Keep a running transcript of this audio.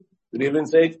Good evening,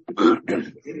 Saint.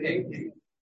 I'd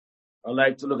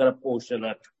like to look at a portion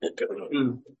at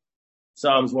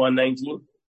Psalms 119,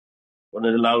 one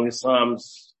of the longest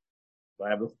Psalms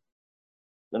Bible.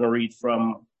 I'm going to read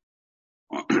from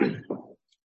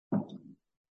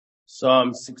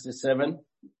Psalm 67.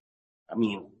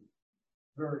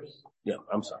 Verse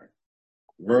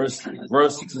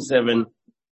 67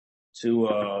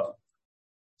 to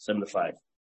 75.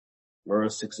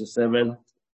 Verse 67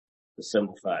 to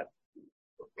 75.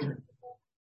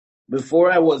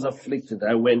 Before I was afflicted,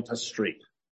 I went astray,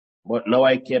 but now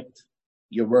I kept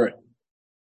your word.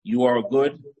 You are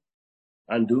good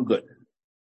and do good.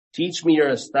 Teach me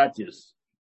your statutes.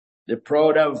 The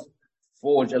proud have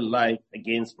forged a lie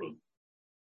against me,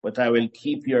 but I will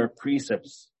keep your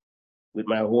precepts with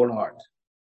my whole heart.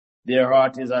 Their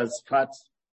heart is as fat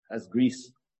as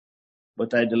grease,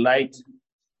 but I delight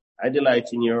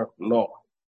in your law.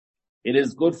 It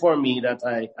is good for me that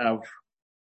I have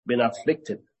been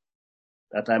afflicted,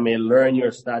 that I may learn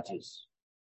your statutes.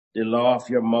 The law of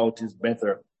your mouth is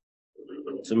better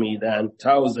to me than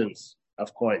thousands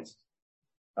of coins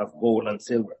of gold and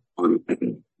silver.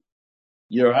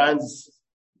 Your hands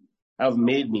have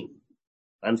made me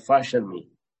and fashioned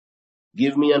me.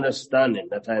 Give me understanding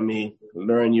that I may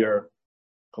learn your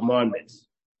commandments.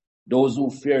 Those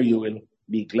who fear you will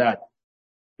be glad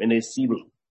when they see me,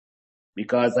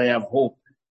 because I have hope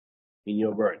in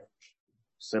your word.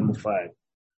 75.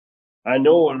 I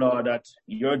know, O Lord, that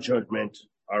your judgments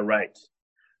are right,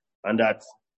 and that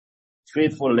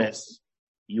faithfulness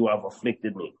you have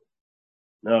afflicted me.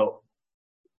 Now,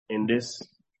 in this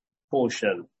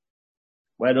portion,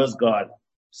 why does God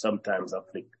sometimes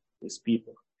afflict his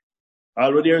people?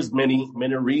 Although there's many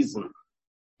reasons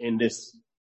in this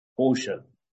portion,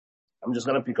 I'm just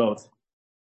going to pick out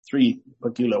three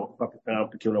peculiar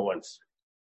ones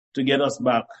to get us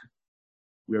back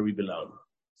where we belong.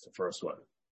 It's the first one,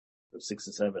 verse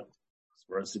 67.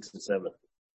 Verse 67.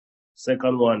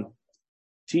 Second one,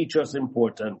 teach us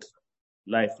important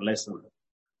life lesson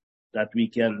that we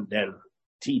can then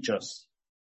teach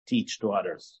to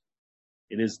others.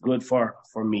 It is good for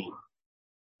me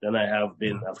that I have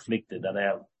been afflicted, that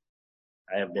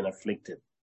I have been afflicted,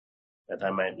 that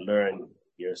I might learn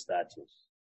your statutes.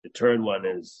 The third one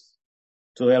is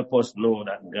to help us know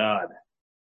that God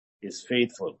is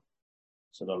faithful.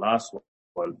 So the last one,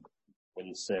 when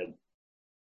he said,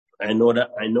 I know,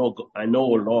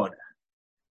 O Lord,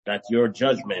 that your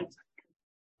judgments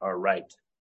are right,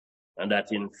 and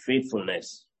that in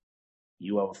faithfulness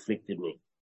you have afflicted me.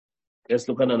 Let's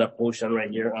look at another portion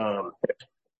right here.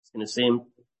 In the same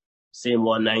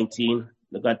 119.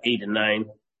 Look at 89,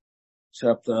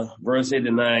 verse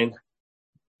 89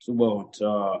 to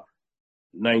about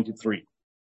 93.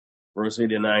 Verse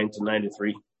 89 to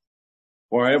 93.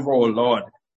 Forever, O Lord,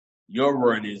 your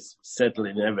word is settled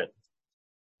in heaven.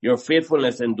 Your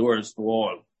faithfulness endures to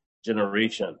all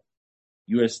generation.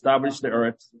 You establish the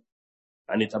earth,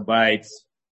 and it abides.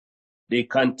 They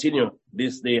continue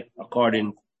this day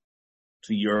according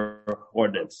to your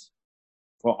ordinance.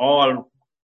 For all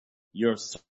your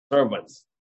servants,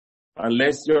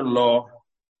 unless your law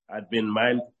had been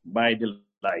my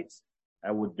delight,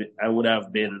 I would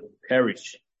have been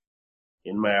perished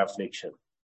in my affliction.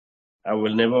 I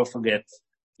will never forget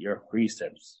your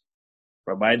precepts,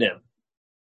 for by them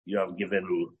you have given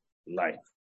me life.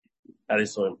 That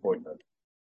is so important.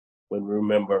 When we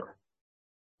remember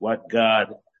what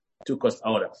God took us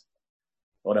out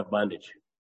of bondage,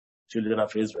 children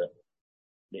of Israel,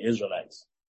 the Israelites,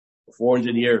 for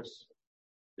 400 years,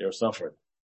 they were suffering,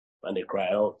 and they cry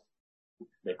out,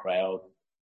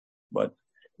 but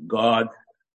God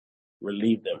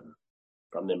relieved them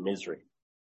from their misery.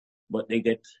 But they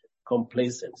get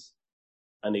complacent,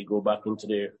 and they go back into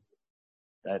their,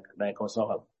 like us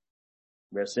all.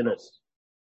 We're sinners,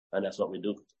 and that's what we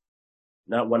do.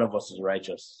 Not one of us is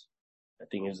righteous. I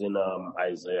think it's in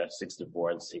Isaiah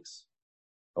 64:6.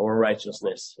 Our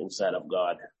righteousness inside of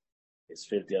God is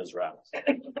filthy as rags.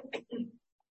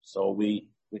 So we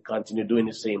continue doing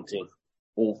the same thing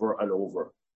over and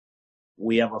over.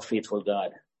 We have a faithful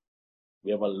God.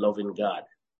 We have a loving God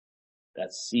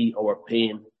that see our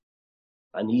pain.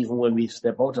 And even when we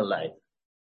step out of life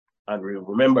and we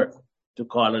remember to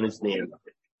call on his name,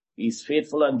 he's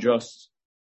faithful and just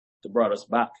to bring us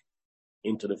back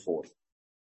into the fold.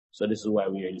 So this is why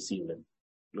we are this evening.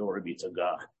 Glory be to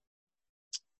God.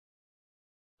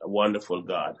 A wonderful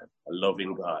God, a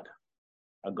loving God,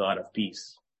 a God of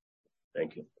peace.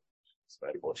 Thank you. It's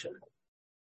my devotion.